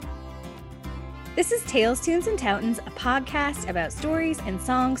This is Tales, Tunes, and Toutons, a podcast about stories and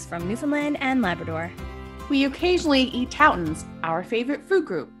songs from Newfoundland and Labrador. We occasionally eat Toutons, our favorite food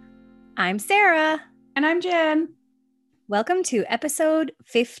group. I'm Sarah. And I'm Jen. Welcome to episode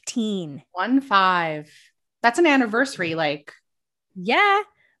 15. 15. That's an anniversary, like. Yeah,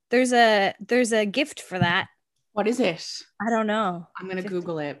 there's a gift for that. What is it? I don't know. I'm going to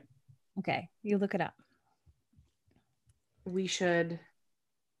Google it. Okay, you look it up. We should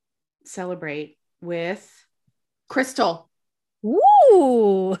celebrate with Crystal.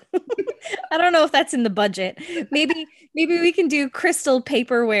 Ooh. I don't know if that's in the budget. Maybe we can do crystal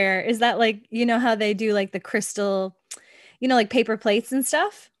paperware. Is that like, you know how they do like the crystal, like paper plates and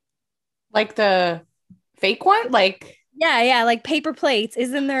stuff? Like the fake one? Like yeah, like paper plates.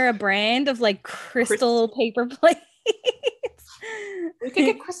 Isn't there a brand of like crystal paper plates? We could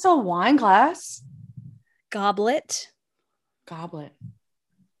get crystal wine glass. Goblet.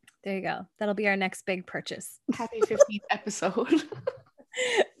 There you go. That'll be our next big purchase. Happy 15th episode.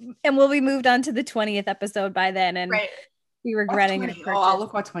 And we'll be moved on to the 20th episode by then and be regretting it. Oh, I'll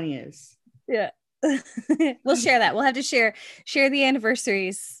look what 20 is. Yeah. We'll share that. We'll have to share the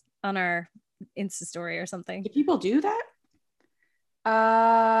anniversaries on our Insta story or something. Do people do that?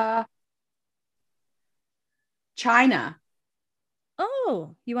 China.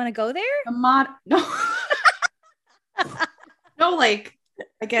 Oh, you want to go there? No. No, like,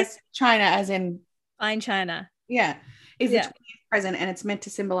 I guess China as in fine China. Yeah. Is the 20th present, and it's meant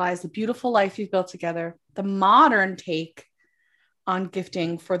to symbolize the beautiful life you've built together. The modern take on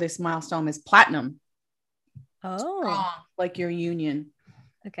gifting for this milestone is platinum. Oh. Strong, like your union.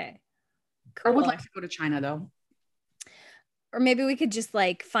 Okay. Cool. I would like to go to China though. Or maybe we could just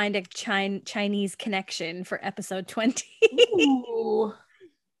like find a Chinese connection for episode 20. Ooh.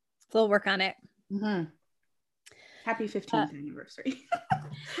 We'll work on it. Mm-hmm. Happy 15th anniversary.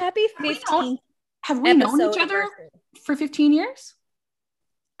 Happy 15th. Have we known each other for 15 years?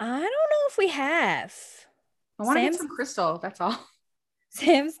 I don't know if we have. I want to get some crystal. That's all.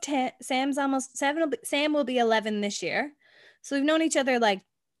 Sam's almost 7. Sam will be 11 this year. So we've known each other like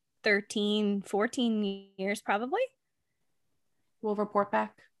 13, 14 years probably. We'll report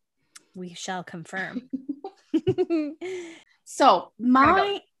back. We shall confirm. So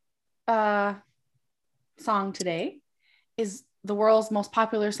my song today is the world's most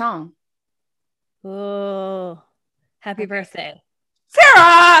popular song. Oh, happy birthday,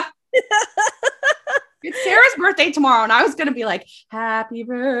 Sarah. It's Sarah's birthday tomorrow, and I was gonna be like, happy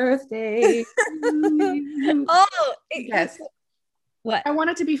birthday. Oh, yes. What? I want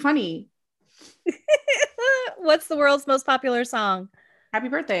it to be funny. What's the world's most popular song? Happy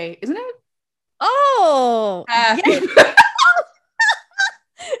birthday, isn't it? Oh, yes.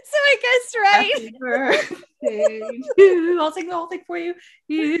 So I guessed right. Happy birthday to, I'll sing the whole thing for you.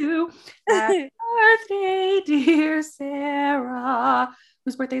 Happy birthday, dear Sarah.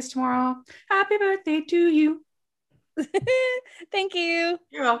 Whose birthday is tomorrow? Happy birthday to you. Thank you.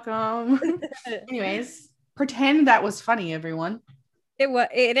 You're welcome. Anyways, pretend that was funny, everyone.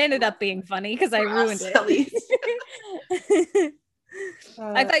 It ended up being funny because I ruined it.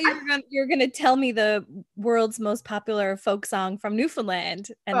 I thought you were gonna tell me the world's most popular folk song from Newfoundland,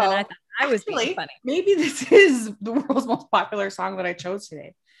 and then I thought I was being funny. Maybe this is the world's most popular song that I chose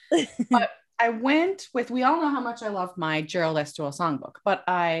today. But I went with, we all know how much I love my Gerald Estill songbook, but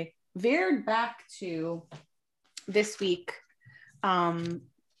I veered back to this week,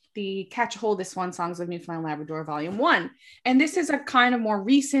 the Catch a Hold This One Songs of Newfoundland Labrador Volume 1. And this is a kind of more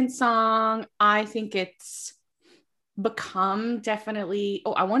recent song. I think it's become definitely,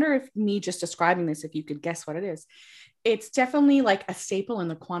 I wonder if me just describing this, if you could guess what it is. It's definitely like a staple in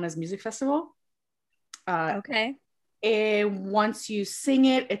the Kiwanis Music Festival. Okay. Once you sing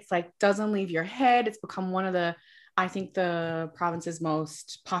it, it's like doesn't leave your head. It's become one of the, I think, the province's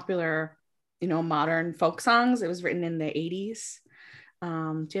most popular, modern folk songs. It was written in the 80s.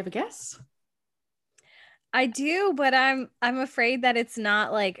 Do you have a guess? I do, but I'm afraid that it's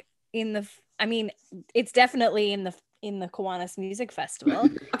not like it's definitely in the Kiwanis Music Festival.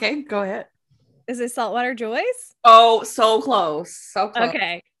 Okay, go ahead. Is it Saltwater Joys? Oh, so close.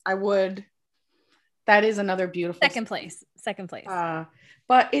 Okay. That is another beautiful second place.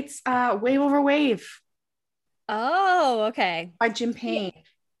 But it's Wave Over Wave. Oh, okay. By Jim Payne.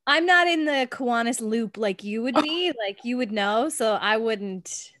 I'm not in the Kiwanis loop like you would be, like you would know, so I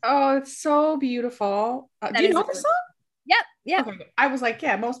wouldn't. Oh, it's so beautiful. Do you know the song? Yep. Yeah. Okay. I was like,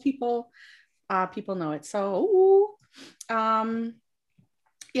 yeah, most people know it. So,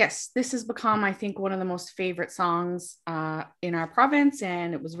 yes, this has become, I think, one of the most favorite songs in our province,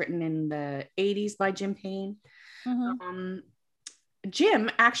 and it was written in the 80s by Jim Payne. Mm-hmm. Jim,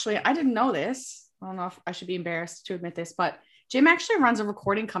 actually, I didn't know this. I don't know if I should be embarrassed to admit this, but Jim actually runs a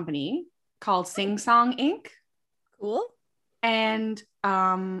recording company called Sing Song Inc. Cool. And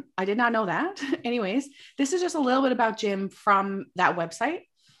I did not know that. Anyways, this is just a little bit about Jim from that website.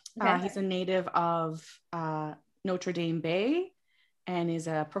 Okay. He's a native of Notre Dame Bay and is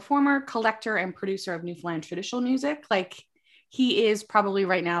a performer, collector, and producer of Newfoundland traditional music. Like he is probably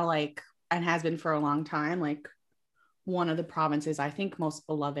right now, like, and has been for a long time, like one of the province's, I think, most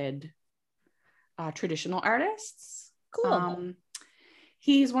beloved traditional artists. Cool.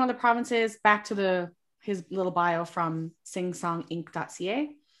 He's one of the province's, back to his little bio from singsonginc.ca.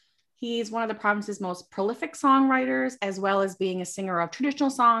 He's one of the province's most prolific songwriters, as well as being a singer of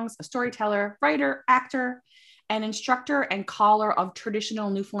traditional songs, a storyteller, writer, actor, an instructor, and caller of traditional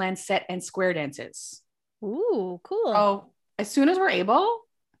Newfoundland set and square dances. Ooh, cool. So as soon as we're able,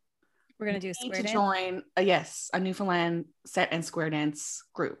 We're gonna we do a need square to dance. join a Newfoundland set and square dance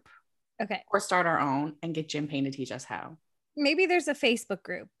group, Okay. or start our own and get Jim Payne to teach us how. Maybe there's a Facebook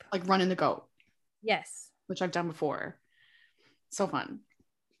group. Like running the goat, Yes. which I've done before. So fun.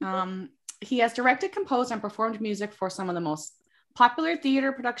 He has directed, composed, and performed music for some of the most popular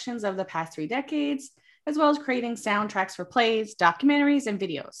theater productions of the past 3 decades, as well as creating soundtracks for plays, documentaries, and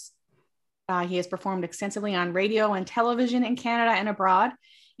videos. He has performed extensively on radio and television in Canada and abroad,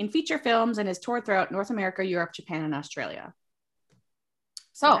 in feature films, and has toured throughout North America, Europe, Japan, and Australia.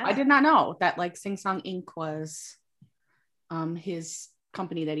 So Wow. I did not know that like Sing Song Inc. was his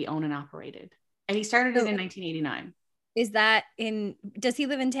company that he owned and operated. And he started it in 1989. Is that does he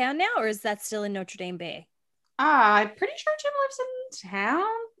live in town now, or is that still in Notre Dame Bay? I'm pretty sure Jim lives in town.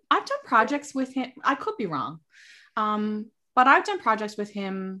 I've done projects with him. I could be wrong. But I've done projects with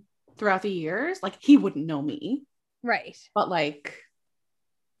him throughout the years. Like he wouldn't know me. Right. But like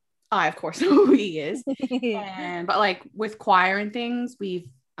I of course know who he is. But like with choir and things, we've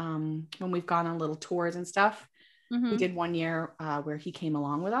when we've gone on little tours and stuff, we did one year where he came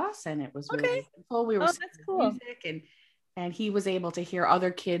along with us, and it was really cool. We were that's cool. music, and he was able to hear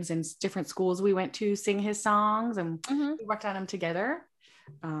other kids in different schools we went to sing his songs, and we worked on them together.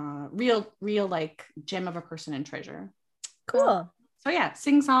 Real like gem of a person and treasure. Cool. So yeah,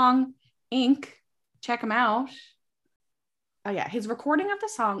 Sing Song Inc. Check him out. Oh yeah, his recording of the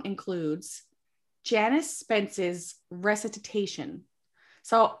song includes Janice Spence's recitation.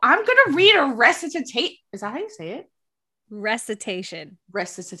 So I'm gonna read a recitation. Is that how you say it? Recitation.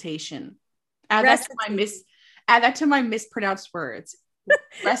 Add that to my mispronounced words.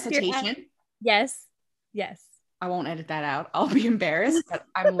 Recitation. Yes. I won't edit that out. I'll be embarrassed, but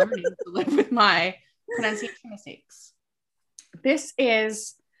I'm learning to live with my pronunciation mistakes. This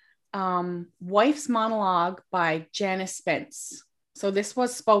is Wife's Monologue by Janice Spence. So this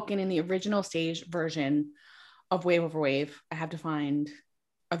was spoken in the original stage version of Wave Over Wave. I have to find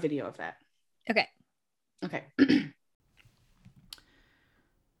a video of that. Okay.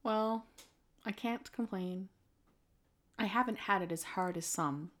 Well, I can't complain. I haven't had it as hard as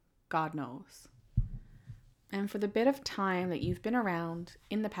some, God knows. And for the bit of time that you've been around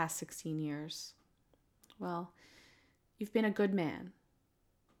in the past 16 years, well, you've been a good man.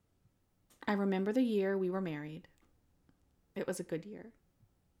 I remember the year we were married. It was a good year.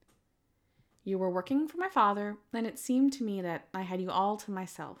 You were working for my father, and it seemed to me that I had you all to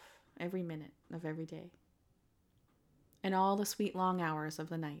myself every minute of every day, and all the sweet long hours of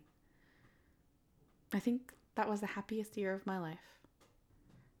the night. I think that was the happiest year of my life.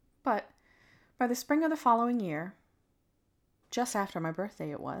 But by the spring of the following year, just after my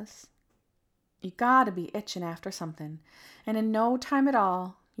birthday it was, you gotta be itching after something, and in no time at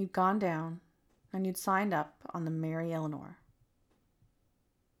all, you'd gone down and you'd signed up on the Mary Eleanor.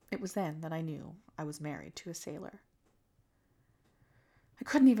 It was then that I knew I was married to a sailor. I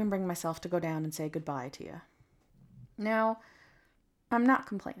couldn't even bring myself to go down and say goodbye to you. Now, I'm not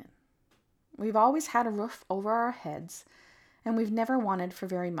complaining. We've always had a roof over our heads, and we've never wanted for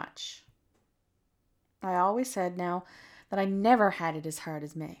very much. I always said now that I never had it as hard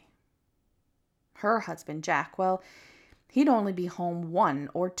as May. Her husband, Jack, well, he'd only be home 1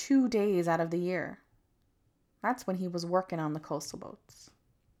 or 2 days out of the year. That's when he was working on the coastal boats.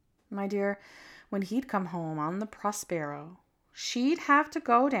 My dear, when he'd come home on the Prospero, she'd have to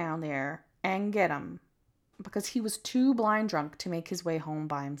go down there and get him because he was too blind drunk to make his way home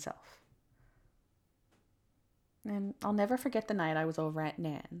by himself. And I'll never forget the night I was over at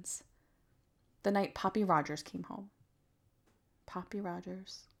Nan's. The night Poppy Rogers came home. Poppy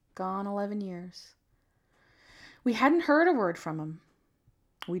Rogers, gone 11 years. We hadn't heard a word from him.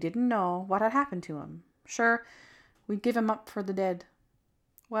 We didn't know what had happened to him. Sure, we'd give him up for the dead.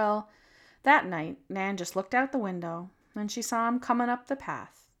 Well, that night, Nan just looked out the window and she saw him coming up the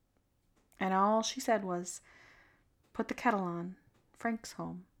path. And all she said was, "Put the kettle on. Frank's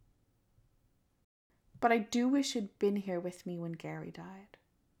home." But I do wish he'd been here with me when Gary died.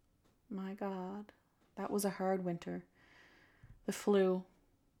 My God, that was a hard winter. The flu.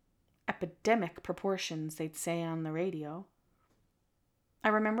 Epidemic proportions, they'd say on the radio. I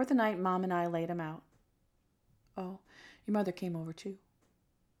remember the night Mom and I laid him out. Oh, your mother came over too.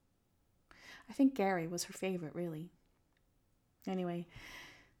 I think Gary was her favorite, really. Anyway,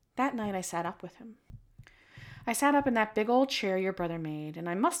 that night I sat up with him. I sat up in that big old chair your brother made, and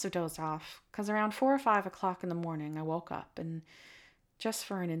I must have dozed off, because around 4 or 5 o'clock in the morning I woke up, and just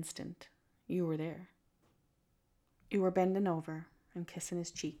for an instant, you were there. You were bending over and kissing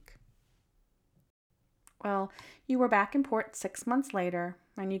his cheek. Well, you were back in port 6 months later,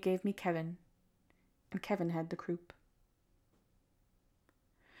 and you gave me Kevin, and Kevin had the croup.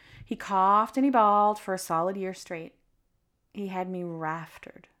 He coughed and he bawled for a solid year straight. He had me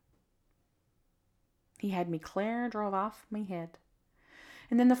raftered. He had me clear drove off my head.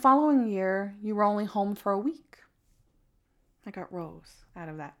 And then the following year, you were only home for a week. I got Rose out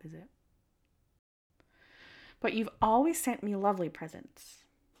of that visit. But you've always sent me lovely presents.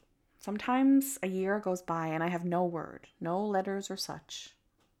 Sometimes a year goes by and I have no word, no letters or such.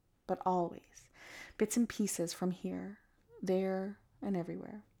 But always, bits and pieces from here, there, and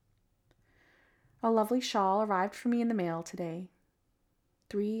everywhere. A lovely shawl arrived for me in the mail today.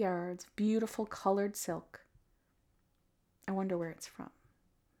 3 yards, beautiful colored silk. I wonder where it's from.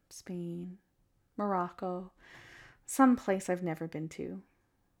 Spain, Morocco, some place I've never been to.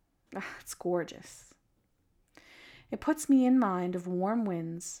 It's gorgeous. It puts me in mind of warm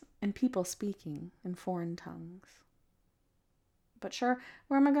winds and people speaking in foreign tongues. But sure,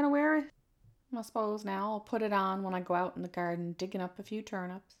 where am I going to wear it? I suppose now I'll put it on when I go out in the garden digging up a few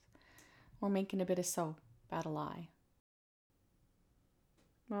turnips or making a bit of soap out of lye.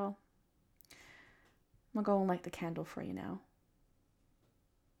 Well, I'll go and light the candle for you now.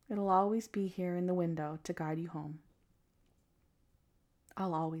 It'll always be here in the window to guide you home.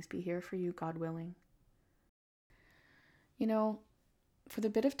 I'll always be here for you, God willing. You know, for the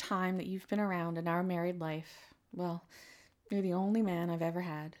bit of time that you've been around in our married life, well, you're the only man I've ever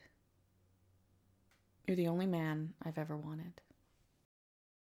had. You're the only man I've ever wanted.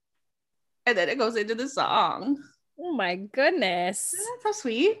 And then it goes into the song. Oh my goodness. Isn't that so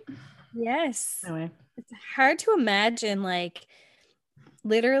sweet? Yes. Anyway. It's hard to imagine, like,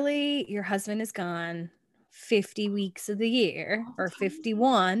 literally your husband is gone 50 weeks of the year or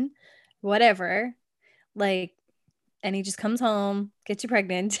 51, whatever. Like, and he just comes home, gets you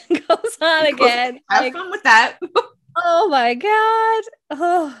pregnant, goes on again. Have fun with that. Oh my God.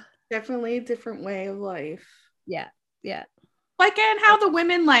 Oh. Definitely a different way of life. Yeah. Yeah. Like, and how the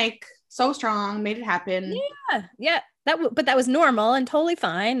women, like, so strong, made it happen. Yeah. Yeah. But that was normal and totally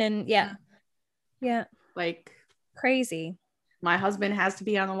fine. And yeah. Yeah. Like, crazy. My husband has to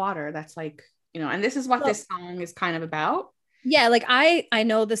be on the water. That's like, you know, and this is what this song is kind of about. Yeah, like I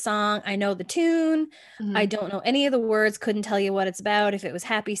know the song, I know the tune. Mm-hmm. I don't know any of the words, couldn't tell you what it's about, if it was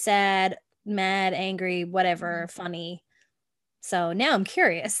happy, sad, mad, angry, whatever, funny. So now I'm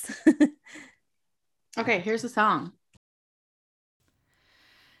curious. Okay, here's the song.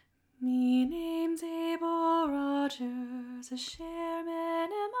 Me name's Abel Rogers, a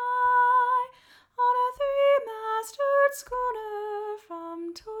chairman am I, on a 3-masted schooner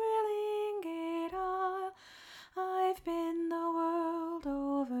from Twillingate Isle. I've been the world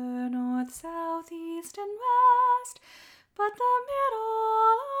over, north, south, east, and west, but the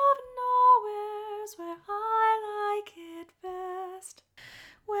middle of nowhere's where I like it best,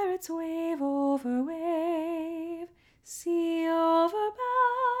 where it's wave over wave, sea over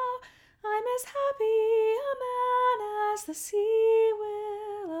bow. I'm as happy a man as the sea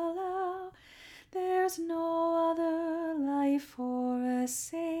will allow. There's no other life for a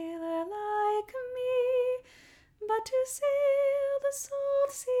sailor like me, but to sail the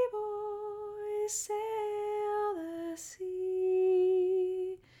salt sea, boys, sail the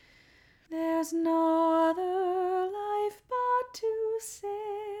sea. There's no other life but to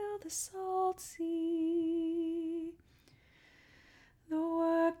sail the salt sea. The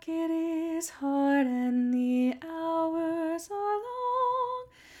work it is hard and the hours are long.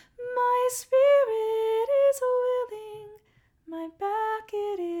 My spirit is willing, my back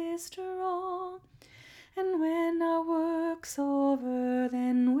it is strong. And when our work's over,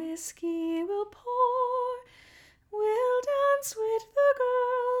 then whiskey we'll pour. We'll dance with the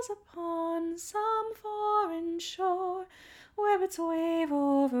girls upon some foreign shore, where it's wave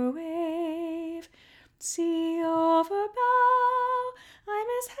over wave, sea over bow. I'm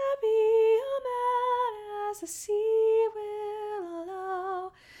as happy a man as the sea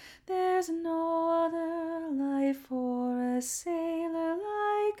life for a sailor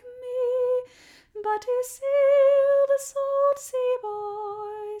like me, but to sail the salt sea,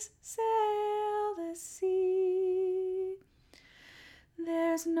 boys, sail the sea.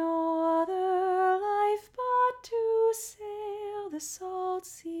 There's no other life but to sail the salt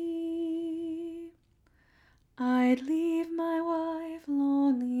sea. I'd leave my wife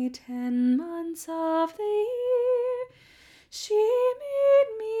lonely 10 months of the year. She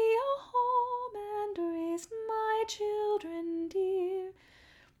made me a home and raised my children dear,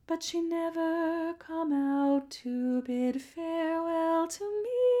 but she never come out to bid farewell to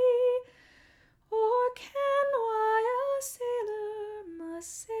me, or ken why a sailor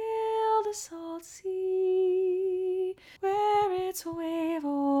must sail the salt sea, where it's wave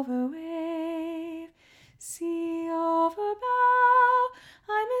over wave, sea over bow.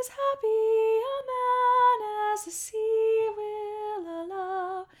 I'm as happy a man as the sea will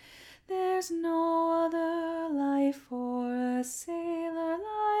allow. There's no other life for a sailor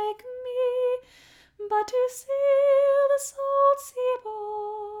like me, but to sail the salt sea,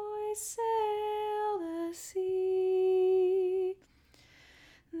 boys, sail the sea.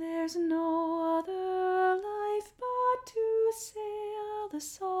 There's no other life but to sail the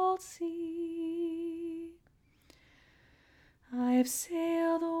salt sea. I've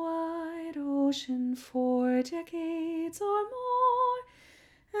sailed the wide ocean for decades or more,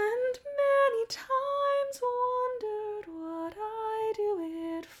 and many times wondered what I do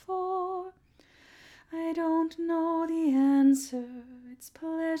it for. I don't know the answer, it's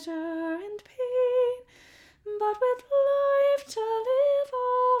pleasure and pain, but with life to live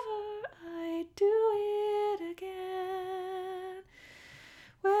over, I do it again.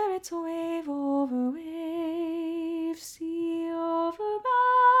 Where it's wave over wave, sea over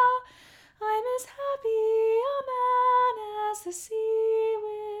bow, I'm as happy a man as the sea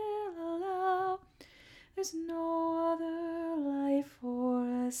will allow. There's no other life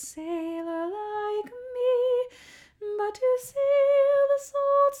for a sailor like me, but to sail the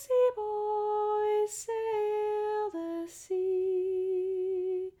salt sea, boys, sail the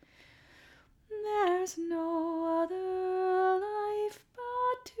sea. There's no other life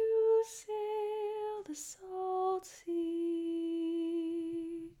but to sail the salt sea.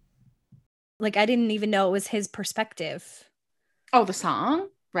 Like, I didn't even know it was his perspective. Oh, the song?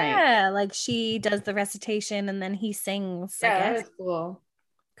 Right. Yeah, like she does the recitation and then he sings. I Yeah, guess. that's cool.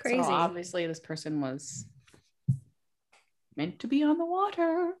 Crazy. So obviously this person was meant to be on the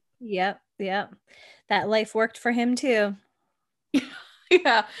water. Yep. That life worked for him too.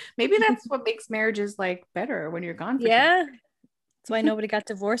 Yeah. Maybe that's what makes marriages like better when you're gone for Yeah. That's why nobody got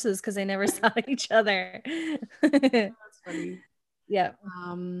divorces, because they never saw each other. That's funny. Yeah.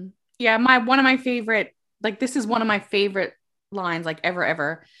 Yeah, one of my favorite, like this is one of my favorite lines, like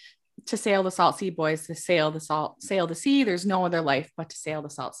ever. To sail the salt sea, boys, to sail the sea. There's no other life but to sail the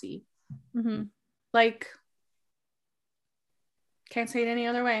salt sea. Mm-hmm. Like, can't say it any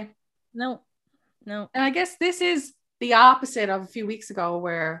other way. No. And I guess this is the opposite of a few weeks ago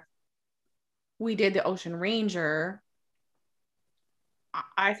where we did the Ocean Ranger.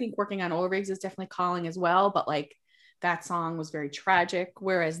 I think working on oil rigs is definitely calling as well, but like that song was very tragic,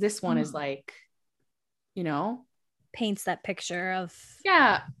 whereas this one is like, you know, paints that picture of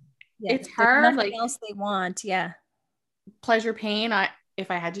it's there's hard, nothing like else they want. Yeah. Pleasure, pain. If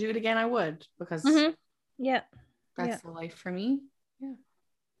I had to do it again, I would, because that's the life for me. Yeah.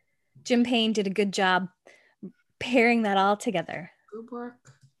 Jim Payne did a good job pairing that all together. Good work.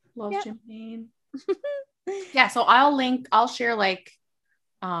 Love Jim Payne. Yeah, so I'll share like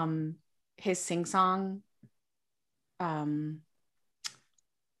his sing-song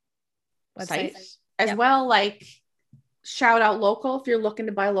site as well. Like, shout out local if you're looking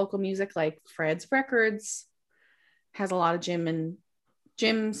to buy local music, like Fred's Records has a lot of Jim, and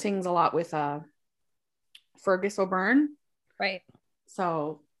Jim sings a lot with Fergus O'Byrne. Right.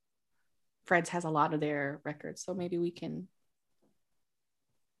 So Fred's has a lot of their records. So maybe we can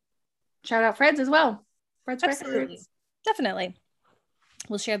shout out Fred's as well. Fred's Records. Definitely.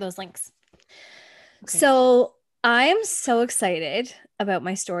 We'll share those links. Okay. So I'm so excited about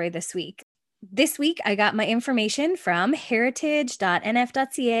my story this week. This week, I got my information from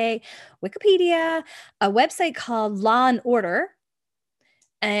heritage.nf.ca, Wikipedia, a website called Law and Order,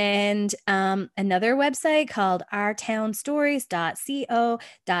 and another website called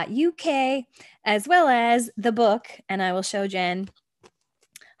ourtownstories.co.uk, as well as the book, and I will show Jen,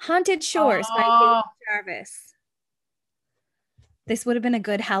 Haunted Shores by David Jarvis. This would have been a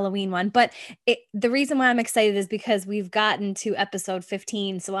good Halloween one, but the reason why I'm excited is because we've gotten to episode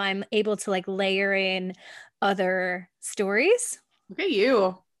 15, so I'm able to like layer in other stories. Look at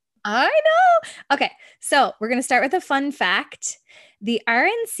you. I know. Okay, so we're going to start with a fun fact. The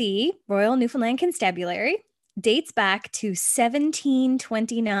RNC, Royal Newfoundland Constabulary, dates back to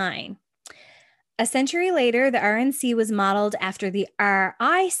 1729. A century later, the RNC was modeled after the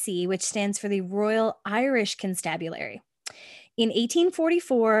RIC, which stands for the Royal Irish Constabulary. In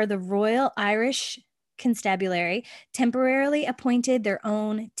 1844, the Royal Irish Constabulary temporarily appointed their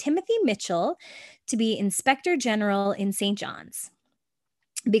own Timothy Mitchell to be Inspector General in St. John's.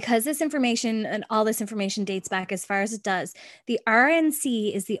 Because this information and all this information dates back as far as it does, the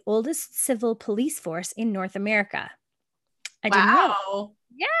RNC is the oldest civil police force in North America. I didn't know. Wow.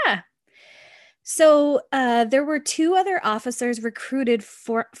 Yeah. So there were two other officers recruited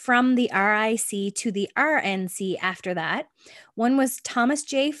from the RIC to the RNC after that. One was Thomas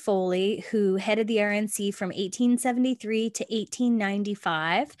J. Foley, who headed the RNC from 1873 to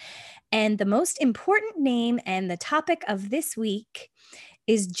 1895. And the most important name and the topic of this week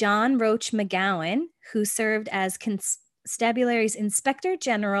is John Roach McGowan, who served as Constabulary's Inspector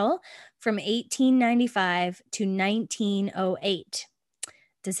General from 1895 to 1908.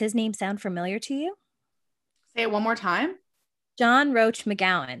 Does his name sound familiar to you? Say it one more time. John Roach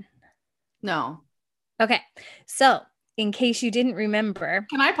McGowan. No. Okay. So, in case you didn't remember.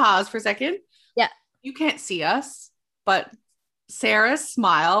 Can I pause for a second? Yeah. You can't see us, but Sarah's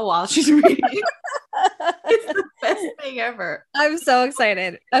smile while she's reading it's the best thing ever. I'm so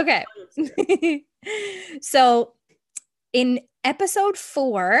excited. Okay. So, in episode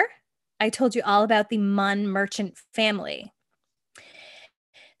 4, I told you all about the Munn merchant family.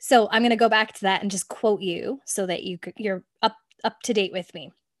 So I'm going to go back to that and just quote you so that you're up to date with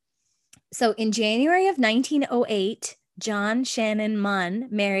me. So in January of 1908, John Shannon Munn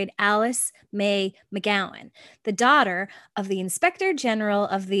married Alice May McGowan, the daughter of the Inspector General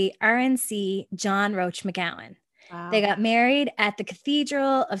of the RNC, John Roach McGowan. Wow. They got married at the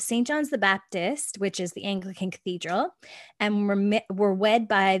Cathedral of St. John's the Baptist, which is the Anglican cathedral, and were wed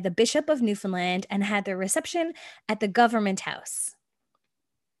by the Bishop of Newfoundland and had their reception at the Government House.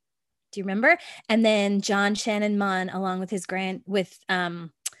 Do you remember? And then John Shannon Munn, along with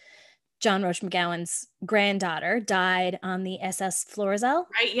John Roach McGowan's granddaughter, died on the SS Florizel.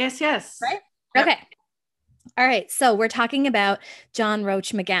 Right. Yes. Right. Yep. Okay. All right. So we're talking about John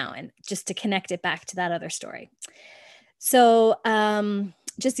Roach McGowan, just to connect it back to that other story. So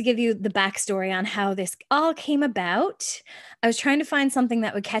just to give you the backstory on how this all came about, I was trying to find something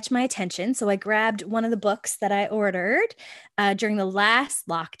that would catch my attention. So I grabbed one of the books that I ordered during the last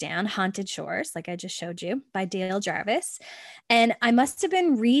lockdown, Haunted Shores, like I just showed you, by Dale Jarvis. And I must have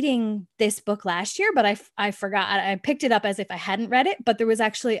been reading this book last year, but I forgot. I picked it up as if I hadn't read it, but there was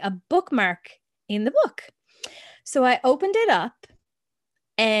actually a bookmark in the book. So I opened it up,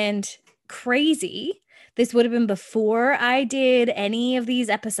 and crazy, this would have been before I did any of these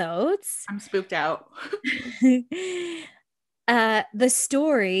episodes. I'm spooked out. The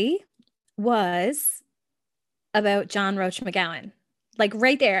story was about John Roach McGowan, like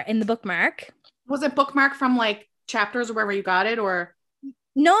right there in the bookmark. Was it bookmark from like chapters or wherever you got it, or?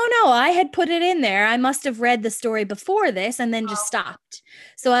 No, I had put it in there. I must have read the story before this and then just stopped.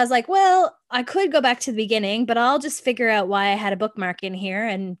 So I was like, well, I could go back to the beginning, but I'll just figure out why I had a bookmark in here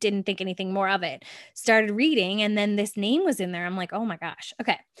and didn't think anything more of it. Started reading, and then this name was in there. I'm like, oh my gosh.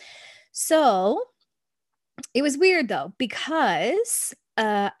 Okay. So it was weird though, because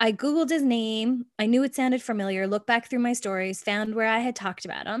I Googled his name. I knew it sounded familiar, looked back through my stories, found where I had talked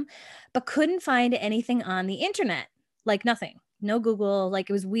about him, but couldn't find anything on the internet, like nothing. No Google, like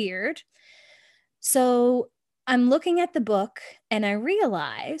it was weird. So I'm looking at the book and I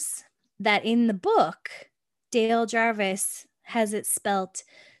realize that in the book, Dale Jarvis has it spelt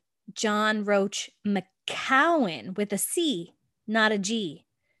John Roach McCowan with a C, not a G.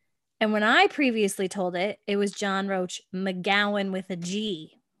 And when I previously told it, it was John Roach McGowan with a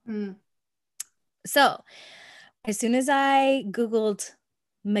G. Mm. So as soon as I Googled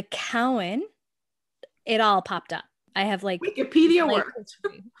McCowan, it all popped up. I have like Wikipedia worked.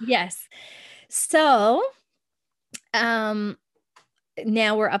 Yes. So now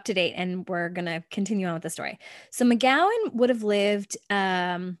we're up to date and we're going to continue on with the story. So McGowan would have lived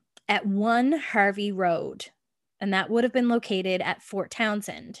at 1 Harvey Road, and that would have been located at Fort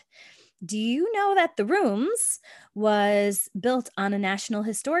Townsend. Do you know that the rooms was built on a National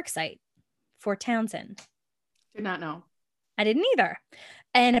Historic Site, Fort Townsend? Did not know. I didn't either.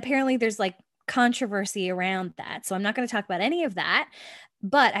 And apparently there's like controversy around that. So I'm not going to talk about any of that,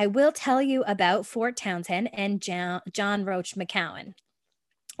 but I will tell you about Fort Townsend and John Roach McCowan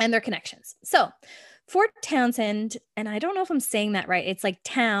and their connections. So Fort Townsend, and I don't know if I'm saying that right. It's like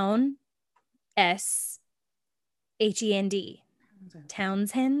Town, S-H-E-N-D.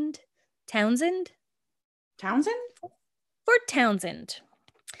 Townsend. Fort Townsend.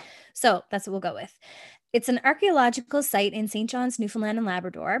 So that's what we'll go with. It's an archaeological site in St. John's, Newfoundland and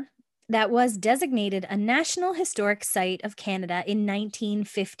Labrador that was designated a National Historic Site of Canada in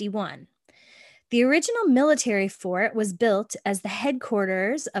 1951. The original military fort was built as the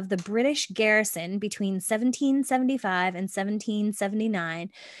headquarters of the British garrison between 1775 and 1779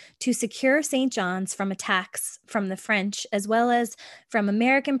 to secure St. John's from attacks from the French as well as from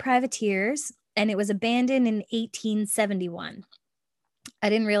American privateers, and it was abandoned in 1871. I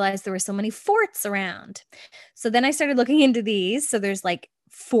didn't realize there were so many forts around. So then I started looking into these. So there's like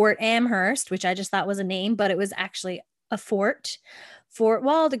Fort Amherst, which I just thought was a name, but it was actually a fort. Fort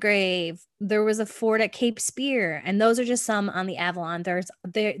Waldegrave. There was a fort at Cape Spear, and those are just some on the Avalon.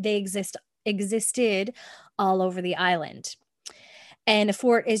 They existed all over the island. And a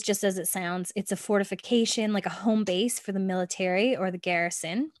fort is just as it sounds. It's a fortification, like a home base for the military or the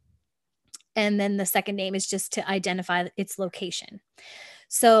garrison. And then the second name is just to identify its location.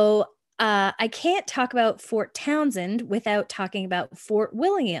 So I can't talk about Fort Townsend without talking about Fort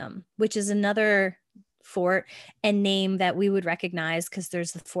William, which is another fort and name that we would recognize because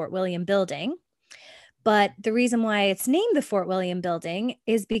there's the Fort William building. But the reason why it's named the Fort William building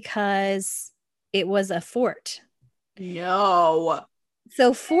is because it was a fort. No.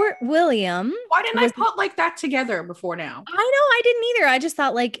 So Fort William. Why didn't I put like that together before now? I know, I didn't either. I just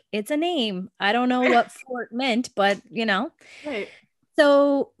thought like it's a name. I don't know what fort meant, but you know. Right.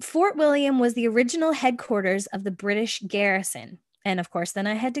 So Fort William was the original headquarters of the British garrison. And of course, then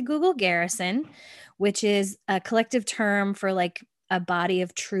I had to Google garrison, which is a collective term for like a body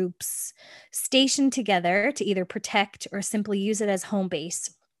of troops stationed together to either protect or simply use it as home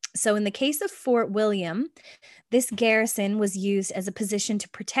base. So in the case of Fort William, this garrison was used as a position to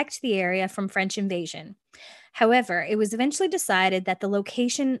protect the area from French invasion. However, it was eventually decided that a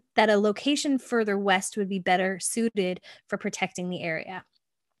location further west would be better suited for protecting the area.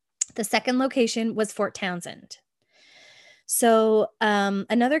 The second location was Fort Townsend. So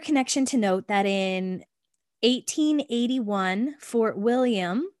another connection to note that in 1881, Fort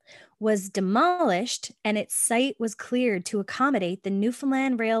William was demolished and its site was cleared to accommodate the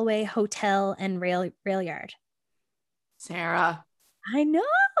Newfoundland Railway Hotel and rail yard. Sarah. I know.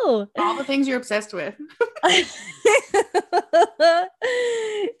 All the things you're obsessed with.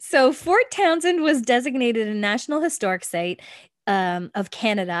 So Fort Townsend was designated a National Historic Site of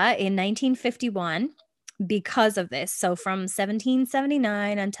Canada in 1951 because of this. So from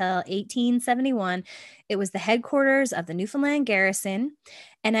 1779 until 1871, it was the headquarters of the Newfoundland garrison.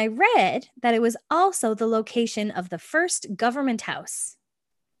 And I read that it was also the location of the first government house.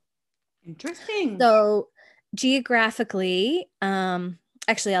 Interesting. So geographically,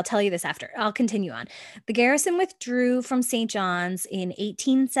 actually, I'll tell you this after. I'll continue on. The garrison withdrew from St. John's in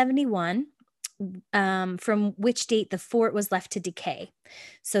 1871, from which date the fort was left to decay.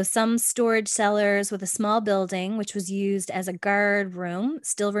 So some storage cellars with a small building, which was used as a guard room,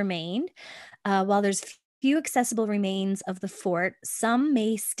 still remained. While there's few accessible remains of the fort, some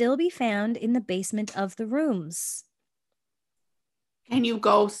may still be found in the basement of the rooms. Can you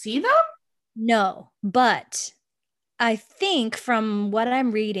go see them? No, but I think from what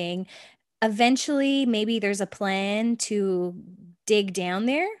I'm reading, eventually maybe there's a plan to dig down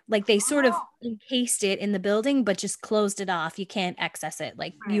there. Like they sort of encased it in the building, but just closed it off. You can't access it.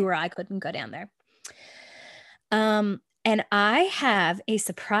 Like you or I couldn't go down there. And I have a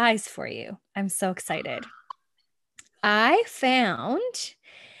surprise for you. I'm so excited. I found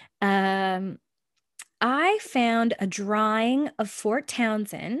a drawing of Fort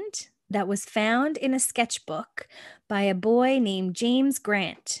Townsend that was found in a sketchbook by a boy named James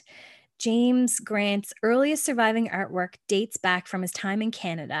Grant. James Grant's earliest surviving artwork dates back from his time in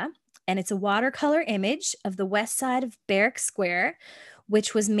Canada, and it's a watercolor image of the west side of Berwick Square,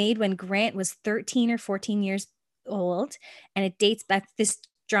 which was made when Grant was 13 or 14 years old, and this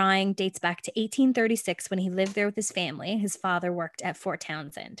drawing dates back to 1836 when he lived there with his family. His father worked at Fort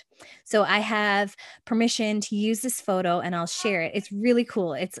Townsend. So I have permission to use this photo and I'll share it. It's really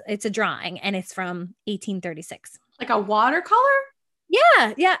cool. It's a drawing and it's from 1836. Like a watercolor?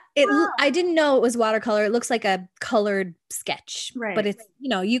 Yeah. I didn't know it was watercolor. It looks like a colored sketch, right? But it's,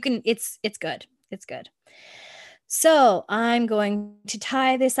 it's good. It's good. So I'm going to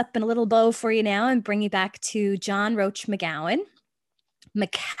tie this up in a little bow for you now and bring you back to John Roach McGowan.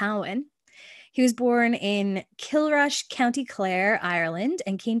 He was born in Kilrush, County Clare, Ireland,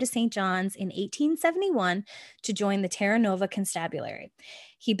 and came to St. John's in 1871 to join the Terra Nova Constabulary.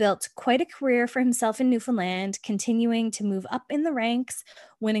 He built quite a career for himself in Newfoundland, continuing to move up in the ranks,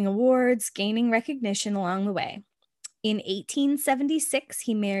 winning awards, gaining recognition along the way. In 1876,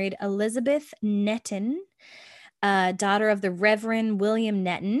 he married Elizabeth Netton, daughter of the Reverend William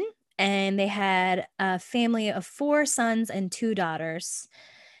Netton, and they had a family of 4 sons and 2 daughters.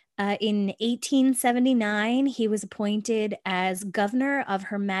 In 1879, he was appointed as governor of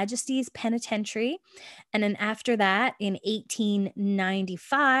Her Majesty's Penitentiary. And then after that, in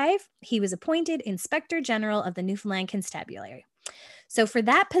 1895, he was appointed Inspector General of the Newfoundland Constabulary. So for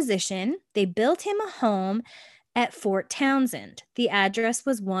that position, they built him a home at Fort Townsend. The address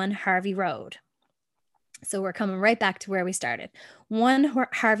was 1 Harvey Road. So we're coming right back to where we started. 1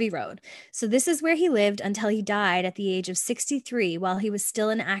 Harvey Road. So this is where he lived until he died at the age of 63 while he was still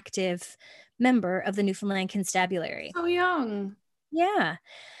an active member of the Newfoundland Constabulary. So young. Yeah.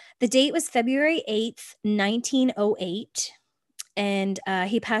 The date was February 8th, 1908. And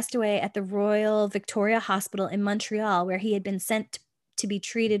he passed away at the Royal Victoria Hospital in Montreal, where he had been sent to be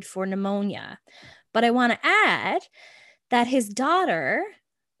treated for pneumonia. But I want to add that his daughter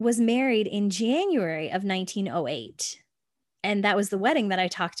was married in January of 1908. And that was the wedding that I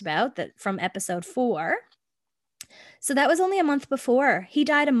talked about that from episode 4. So that was only a month before. He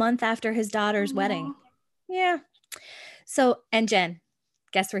died a month after his daughter's wedding. Yeah. So, and Jen,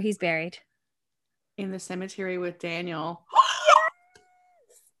 guess where he's buried? In the cemetery with Daniel.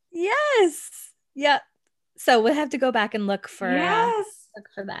 Yes. Yeah. So we'll have to go back and look for that.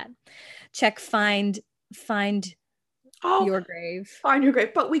 Check find your grave. Find your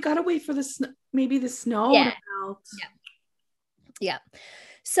grave. But we gotta wait for maybe the snow to melt. Yeah.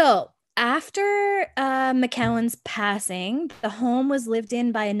 So after McCowan's passing, the home was lived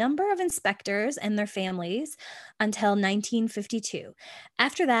in by a number of inspectors and their families until 1952.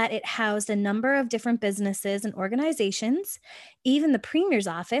 After that, it housed a number of different businesses and organizations, even the Premier's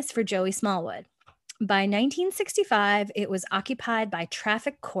office for Joey Smallwood. By 1965, it was occupied by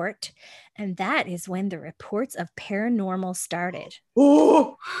Traffic Court, and that is when the reports of paranormal started.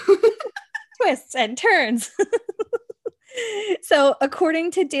 Oh! Twists and turns. So,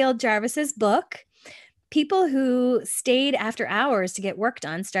 according to Dale Jarvis's book, people who stayed after hours to get work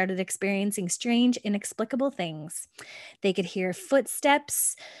done started experiencing strange, inexplicable things. They could hear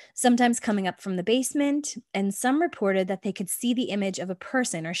footsteps, sometimes coming up from the basement, and some reported that they could see the image of a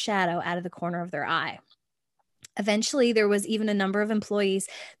person or shadow out of the corner of their eye. Eventually, there was even a number of employees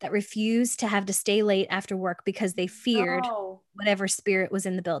that refused to have to stay late after work because they feared whatever spirit was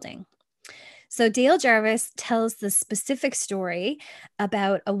in the building. So Dale Jarvis tells the specific story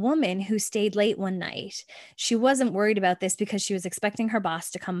about a woman who stayed late one night. She wasn't worried about this because she was expecting her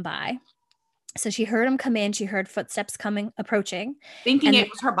boss to come by. So she heard him come in. She heard footsteps approaching. Thinking it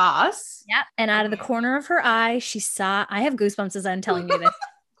was her boss? Yeah. And out of the corner of her eye, she saw, I have goosebumps as I'm telling you this,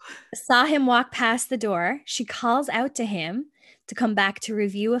 saw him walk past the door. She calls out to him to come back to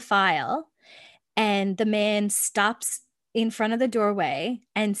review a file. And the man stops in front of the doorway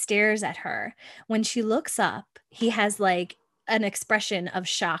and stares at her. When she looks up, he has like an expression of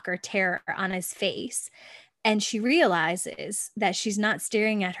shock or terror on his face. And she realizes that she's not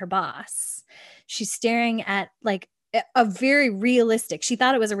staring at her boss. She's staring at like a very realistic, she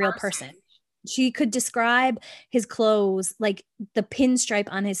thought it was a real person. She could describe his clothes, like the pinstripe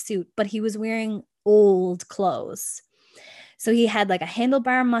on his suit, but he was wearing old clothes. So he had like a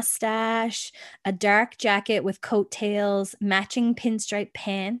handlebar mustache, a dark jacket with coattails, matching pinstripe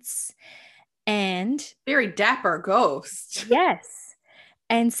pants, and very dapper ghost. Yes.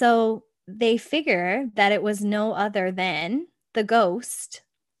 And so they figure that it was no other than the ghost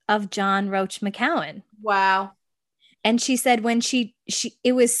of John Roach McCowan. Wow. And she said when she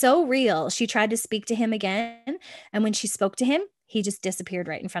it was so real, she tried to speak to him again. And when she spoke to him, he just disappeared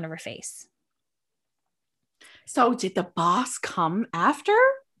right in front of her face. So did the boss come after?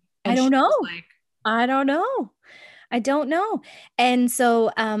 I don't know. I don't know. And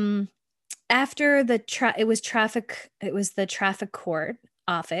so after it was the traffic court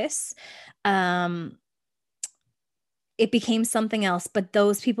office. It became something else, but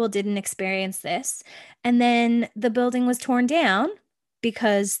those people didn't experience this. And then the building was torn down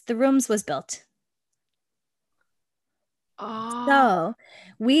because the rooms was built. So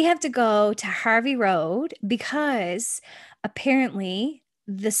we have to go to Harvey Road because apparently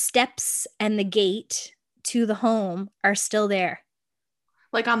the steps and the gate to the home are still there.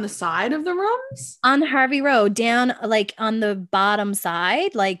 Like on the side of the rooms? On Harvey Road, down like on the bottom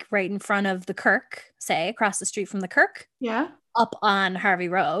side, like right in front of the Kirk, say across the street from the Kirk. Yeah. Up on Harvey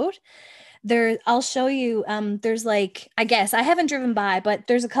Road. I'll show you, there's like, I guess I haven't driven by, but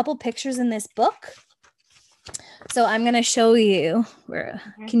there's a couple pictures in this book. So I'm going to show you where,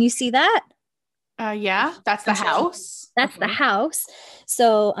 can you see that? Yeah, that's the house. That's the house.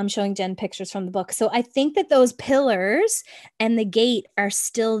 So I'm showing Jen pictures from the book. So I think that those pillars and the gate are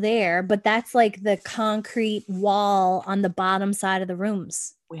still there, but that's like the concrete wall on the bottom side of the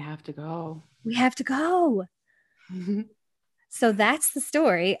rooms. We have to go. We have to go. So that's the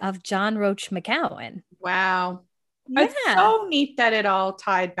story of John Roach McGowan. Wow. Yeah. It's so neat that it all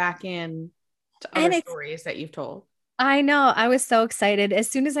tied back in to other stories that you've told. I know. I was so excited. As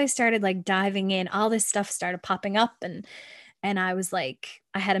soon as I started like diving in, all this stuff started popping up and I was like,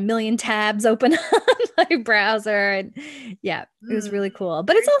 I had a million tabs open on my browser. And yeah, it was really cool.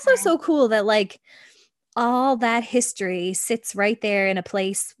 But it's also so cool that like all that history sits right there in a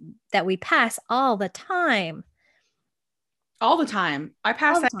place that we pass all the time. All the time. I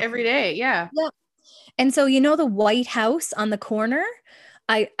pass that every day. Yeah. Yep. And so, you know, the White House on the corner,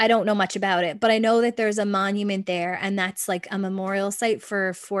 I don't know much about it, but I know that there's a monument there and that's like a memorial site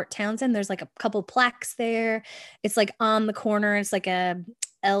for Fort Townsend. There's like a couple plaques there. It's like on the corner. It's like a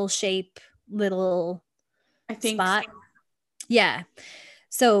L-shape little spot. So. Yeah.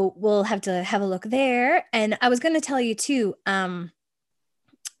 So we'll have to have a look there. And I was going to tell you too,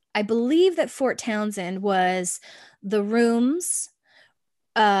 I believe that Fort Townsend was the rooms,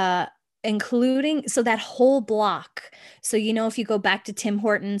 including, so that whole block. So, you know, if you go back to Tim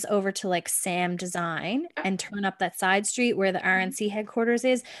Hortons over to like Sam Design and turn up that side street where the RNC headquarters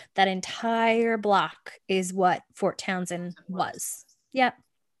is, that entire block is what Fort Townsend was. Yep.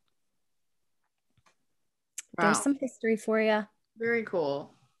 Wow. There's some history for you. Very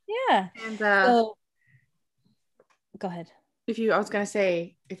cool. Yeah. And so, go ahead. I was going to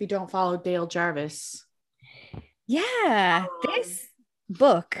say, if you don't follow Dale Jarvis. Yeah. This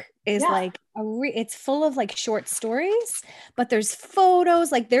book is like it's full of like short stories, but there's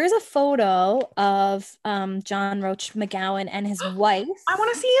photos. Like there's a photo of John Roach McGowan and his wife. I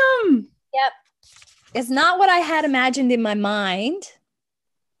want to see him. Yep. It's not what I had imagined in my mind.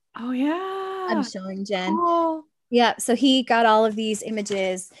 Oh yeah. I'm showing Jen. Cool. Yeah, so he got all of these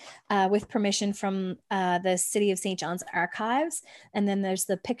images with permission from the City of St. John's archives. And then there's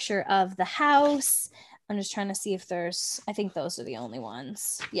the picture of the house. I'm just trying to see if I think those are the only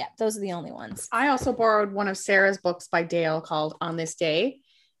ones. Yeah, those are the only ones. I also borrowed one of Sarah's books by Dale called On This Day.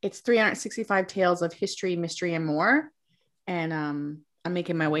 It's 365 Tales of History, Mystery, and More. And I'm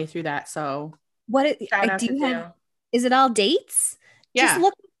making my way through that. So is it all dates? Yeah. Just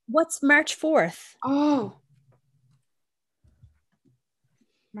look, what's March 4th? Oh.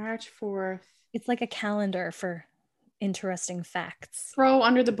 March 4th. It's like a calendar for interesting facts. Throw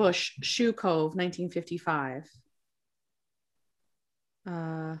Under the Bush, Shoe Cove, 1955.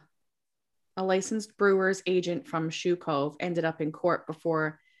 A licensed brewer's agent from Shoe Cove ended up in court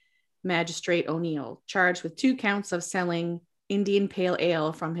before Magistrate O'Neill, charged with 2 counts of selling Indian Pale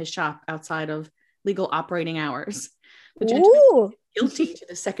Ale from his shop outside of legal operating hours. The gentleman was guilty to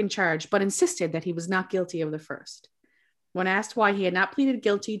the second charge, but insisted that he was not guilty of the first. When asked why he had not pleaded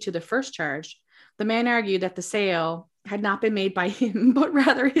guilty to the first charge, the man argued that the sale had not been made by him, but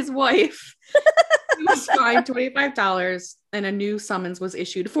rather his wife. He was fined $25 and a new summons was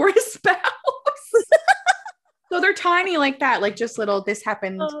issued for his spouse. So they're tiny like that, like just little, this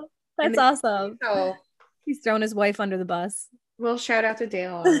happened. Oh, that's awesome. So he's thrown his wife under the bus. We'll shout out to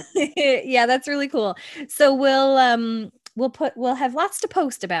Dale. Yeah, that's really cool. So we'll have lots to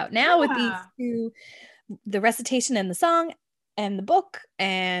post about now with these two, the recitation and the song and the book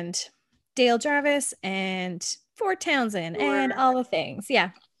and Dale Jarvis and Fort Townsend and all the things.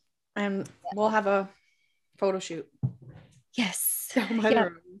 Yeah. And we'll have a photo shoot. Yes.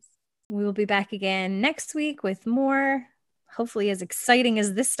 We will be back again next week with more, hopefully as exciting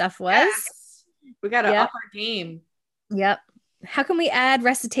as this stuff was. Yes. We got to up our game. Yep. How can we add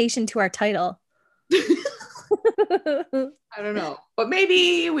recitation to our title? I don't know, but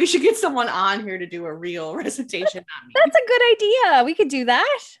maybe we should get someone on here to do a real recitation on me. That's a good idea. We could do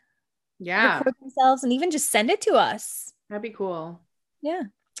that. Yeah. Record themselves and even just send it to us. That'd be cool. Yeah.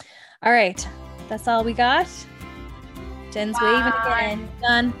 All right. That's all we got. Jen's waving again.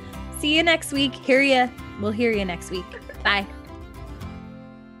 Done. See you next week. We'll hear you next week. Bye.